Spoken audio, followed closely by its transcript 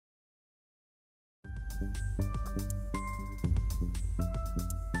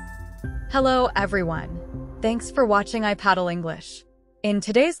Hello, everyone. Thanks for watching iPaddle English. In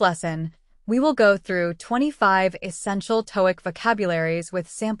today's lesson, we will go through 25 essential TOEIC vocabularies with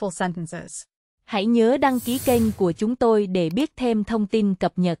sample sentences. Hãy nhớ đăng ký kênh của chúng tôi để biết thêm thông tin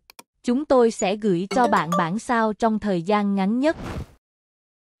cập nhật. Chúng tôi sẽ gửi cho bạn bản sao trong thời gian ngắn nhất.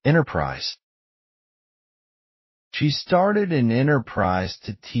 Enterprise. She started an enterprise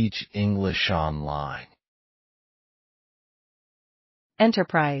to teach English online.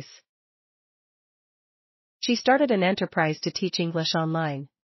 Enterprise. She started an enterprise to teach English online.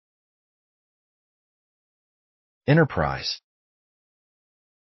 Enterprise.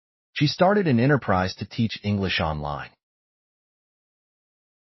 She started an enterprise to teach English online.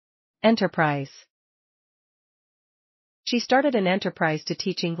 Enterprise. She started an enterprise to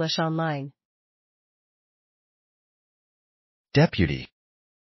teach English online. Deputy.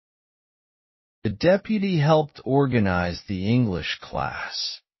 The deputy helped organize the English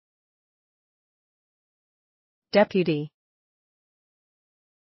class. Deputy.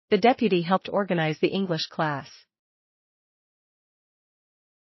 The deputy helped organize the English class.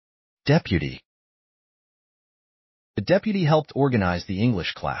 Deputy. The deputy helped organize the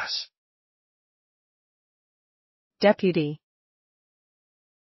English class. Deputy.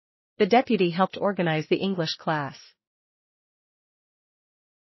 The deputy helped organize the English class.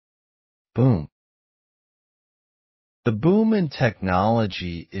 Boom. The boom in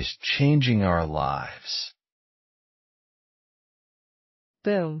technology is changing our lives.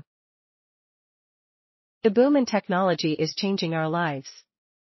 Boom. The boom in technology is changing our lives.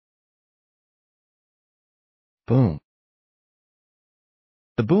 Boom.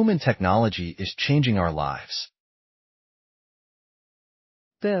 The boom in technology is changing our lives.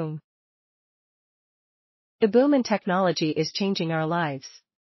 Boom. The boom in technology is changing our lives.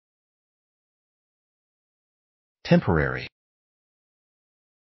 Temporary.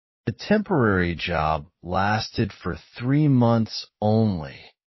 The temporary job lasted for 3 months only.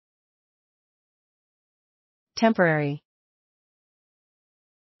 Temporary.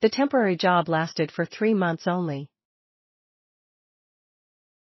 The temporary job lasted for 3 months only.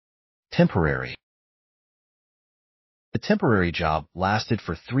 Temporary. The temporary job lasted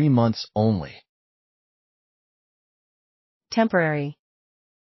for 3 months only. Temporary.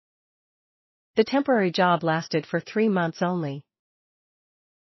 The temporary job lasted for 3 months only.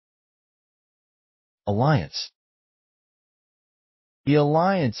 Alliance. The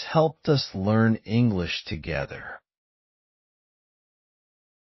alliance helped us learn English together.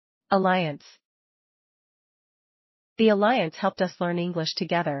 Alliance. The alliance helped us learn English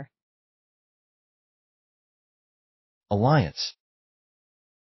together. Alliance.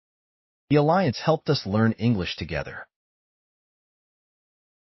 The alliance helped us learn English together.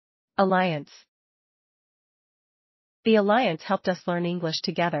 Alliance. The alliance helped us learn English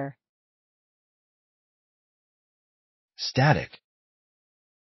together. Static.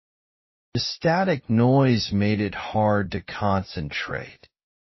 The static noise made it hard to concentrate.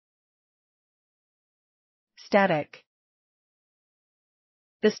 Static.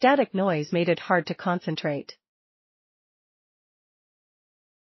 The static noise made it hard to concentrate.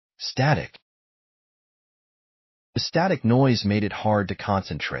 Static. The static noise made it hard to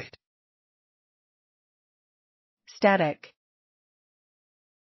concentrate. Static.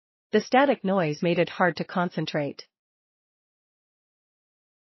 The static noise made it hard to concentrate.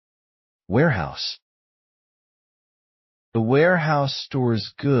 Warehouse. The warehouse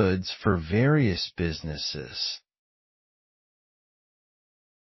stores goods for various businesses.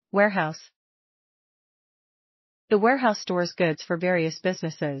 Warehouse. The warehouse stores goods for various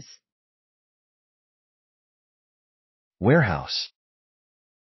businesses. Warehouse.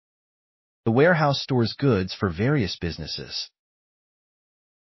 The warehouse stores goods for various businesses.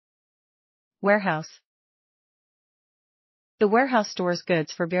 Warehouse. The warehouse stores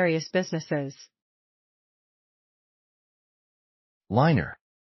goods for various businesses. Liner.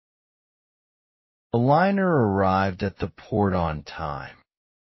 The liner arrived at the port on time.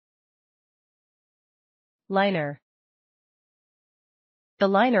 Liner. The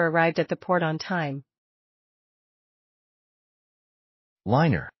liner arrived at the port on time.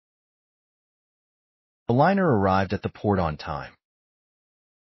 Liner. The liner arrived at the port on time.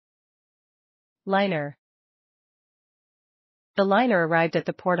 Liner. The liner arrived at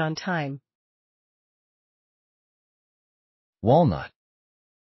the port on time. Walnut.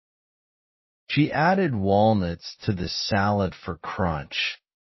 She added walnuts to the salad for crunch.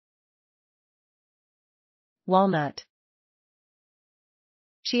 Walnut.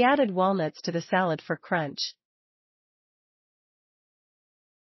 She added walnuts to the salad for crunch.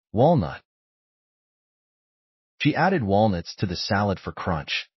 Walnut. She added walnuts to the salad for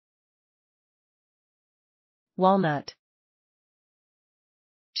crunch. Walnut.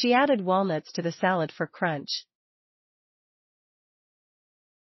 She added walnuts to the salad for crunch.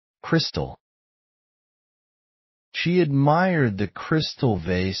 Crystal. She admired the crystal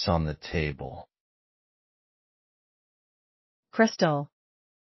vase on the table. Crystal.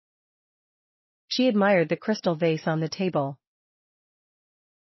 She admired the crystal vase on the table.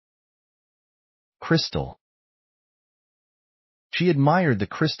 Crystal. She admired the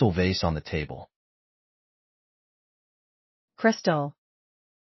crystal vase on the table. Crystal.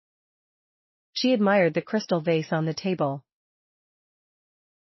 She admired the crystal vase on the table.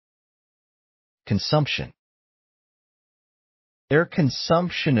 Consumption. Their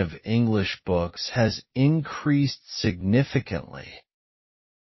consumption of English books has increased significantly.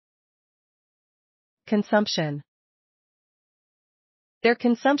 Consumption. Their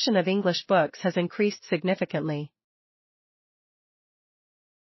consumption of English books has increased significantly.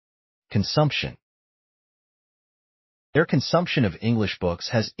 Consumption. Their consumption of English books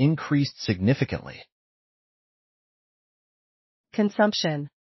has increased significantly. Consumption.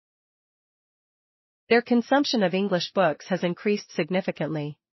 Their consumption of English books has increased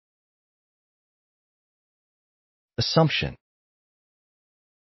significantly. Assumption.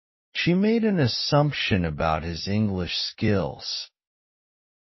 She made an assumption about his English skills.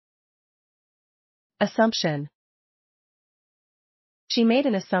 Assumption. She made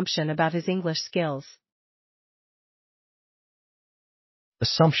an assumption about his English skills.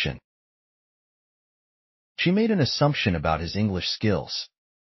 Assumption. She made an assumption about his English skills.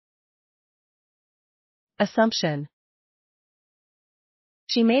 Assumption.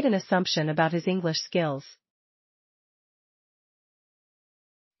 She made an assumption about his English skills.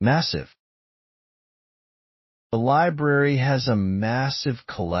 Massive. The library has a massive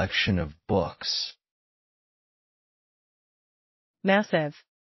collection of books. Massive.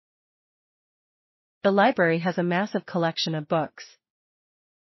 The library has a massive collection of books.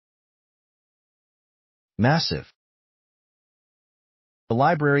 Massive. The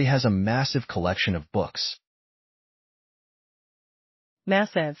library has a massive collection of books.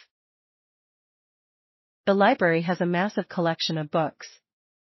 Massive. The library has a massive collection of books.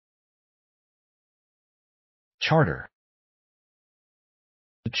 Charter.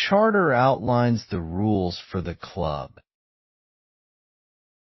 The charter outlines the rules for the club.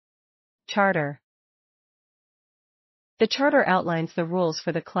 Charter. The charter outlines the rules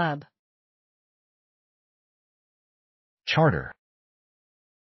for the club. Charter.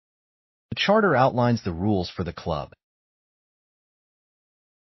 The charter outlines the rules for the club.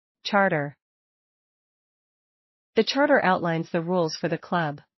 Charter. The charter outlines the rules for the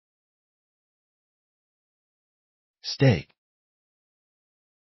club. Steak.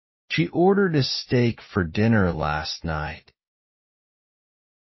 She ordered a steak for dinner last night.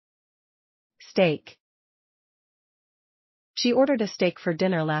 Steak. She ordered a steak for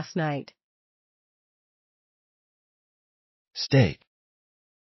dinner last night. Steak.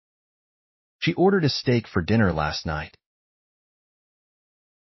 She ordered a steak for dinner last night.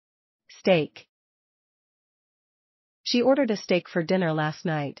 Steak. She ordered a steak for dinner last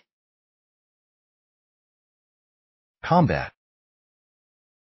night. Combat.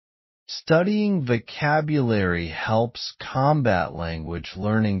 Studying vocabulary helps combat language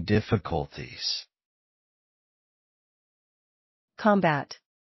learning difficulties. Combat.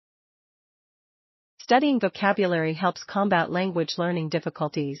 Studying vocabulary helps combat language learning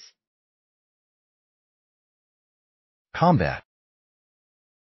difficulties. Combat.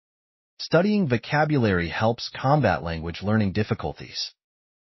 Studying vocabulary helps combat language learning difficulties.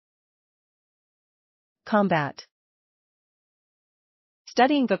 Combat.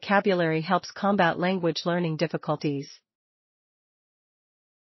 Studying vocabulary helps combat language learning difficulties.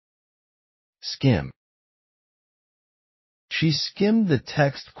 Skim. She skimmed the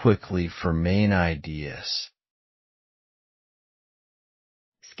text quickly for main ideas.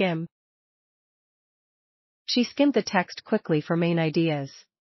 Skim. She skimmed the text quickly for main ideas.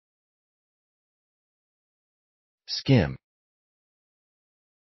 Skim.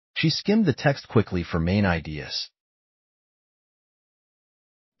 She skimmed the text quickly for main ideas.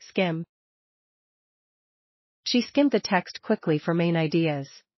 Skim. She skimmed the text quickly for main ideas.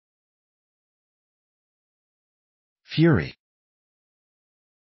 Fury.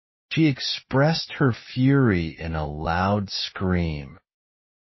 She expressed her fury in a loud scream.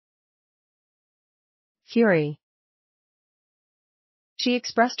 Fury. She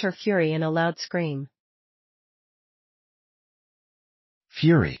expressed her fury in a loud scream.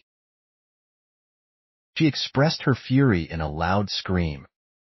 Fury. She expressed her fury in a loud scream.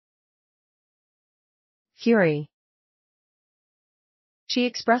 Fury. She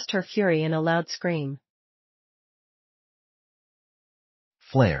expressed her fury in a loud scream.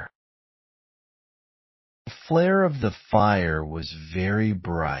 Flare. The flare of the fire was very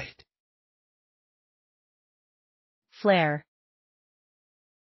bright. Flare.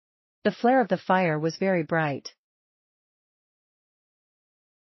 The flare of the fire was very bright.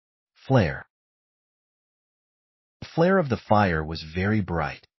 Flare. The flare of the fire was very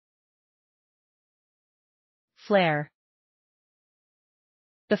bright. Flare.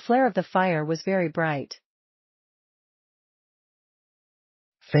 The flare of the fire was very bright.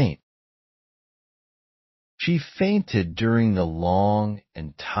 Faint. She fainted during the long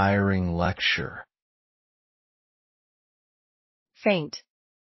and tiring lecture. Faint.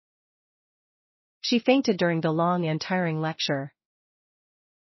 She fainted during the long and tiring lecture.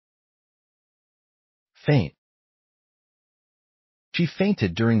 Faint. She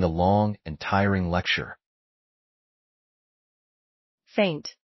fainted during the long and tiring lecture.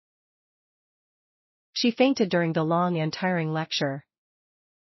 Faint. She fainted during the long and tiring lecture.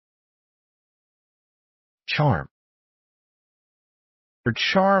 Charm. Her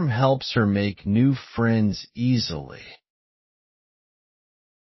charm helps her make new friends easily.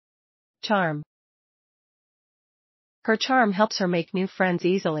 Charm. Her charm helps her make new friends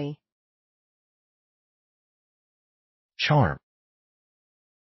easily. Charm.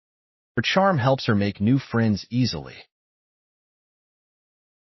 Her charm helps her make new friends easily.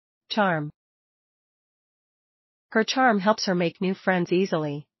 Charm. Her charm helps her make new friends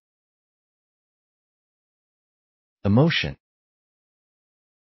easily. Emotion.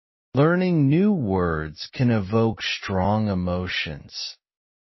 Learning new words can evoke strong emotions.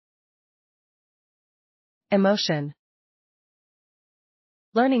 Emotion.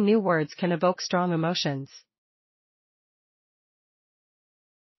 Learning new words can evoke strong emotions.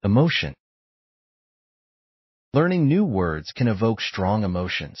 Emotion. Learning new words can evoke strong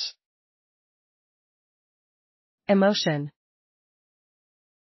emotions. Emotion.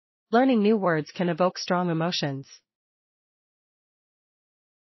 Learning new words can evoke strong emotions.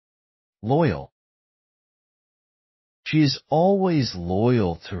 Loyal. She is always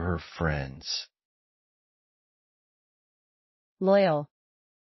loyal to her friends. Loyal.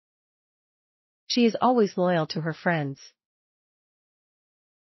 She is always loyal to her friends.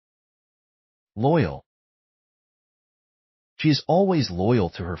 Loyal. She is always loyal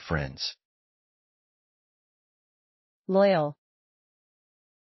to her friends. Loyal.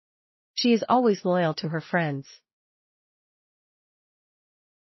 She is always loyal to her friends.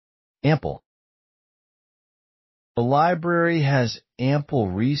 Ample. The library has ample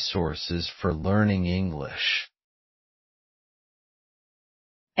resources for learning English.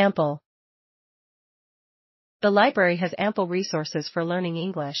 Ample. The library has ample resources for learning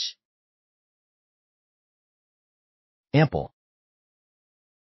English. Ample.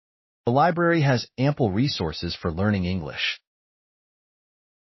 The library has ample resources for learning English.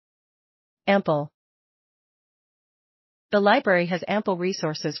 Ample. The library has ample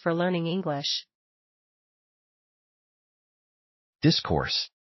resources for learning English. Discourse.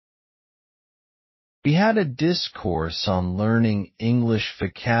 We had a discourse on learning English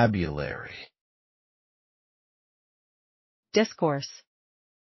vocabulary. Discourse.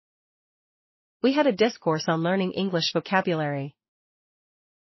 We had a discourse on learning English vocabulary.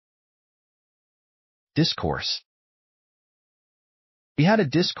 Discourse. We had a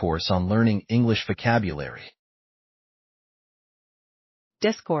discourse on learning English vocabulary.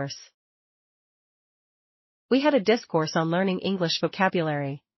 Discourse. We had a discourse on learning English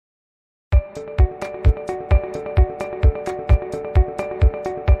vocabulary.